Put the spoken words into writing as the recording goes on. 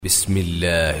بسم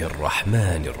الله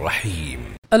الرحمن الرحيم.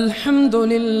 الحمد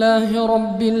لله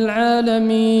رب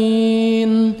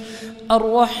العالمين،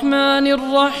 الرحمن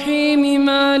الرحيم،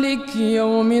 مالك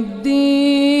يوم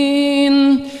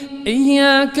الدين.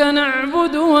 إياك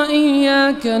نعبد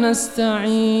وإياك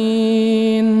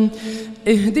نستعين،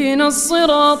 اهدنا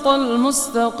الصراط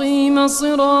المستقيم،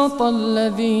 صراط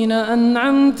الذين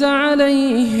أنعمت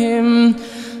عليهم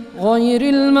غير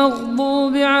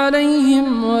المغضوب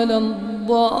عليهم ولا الضالين.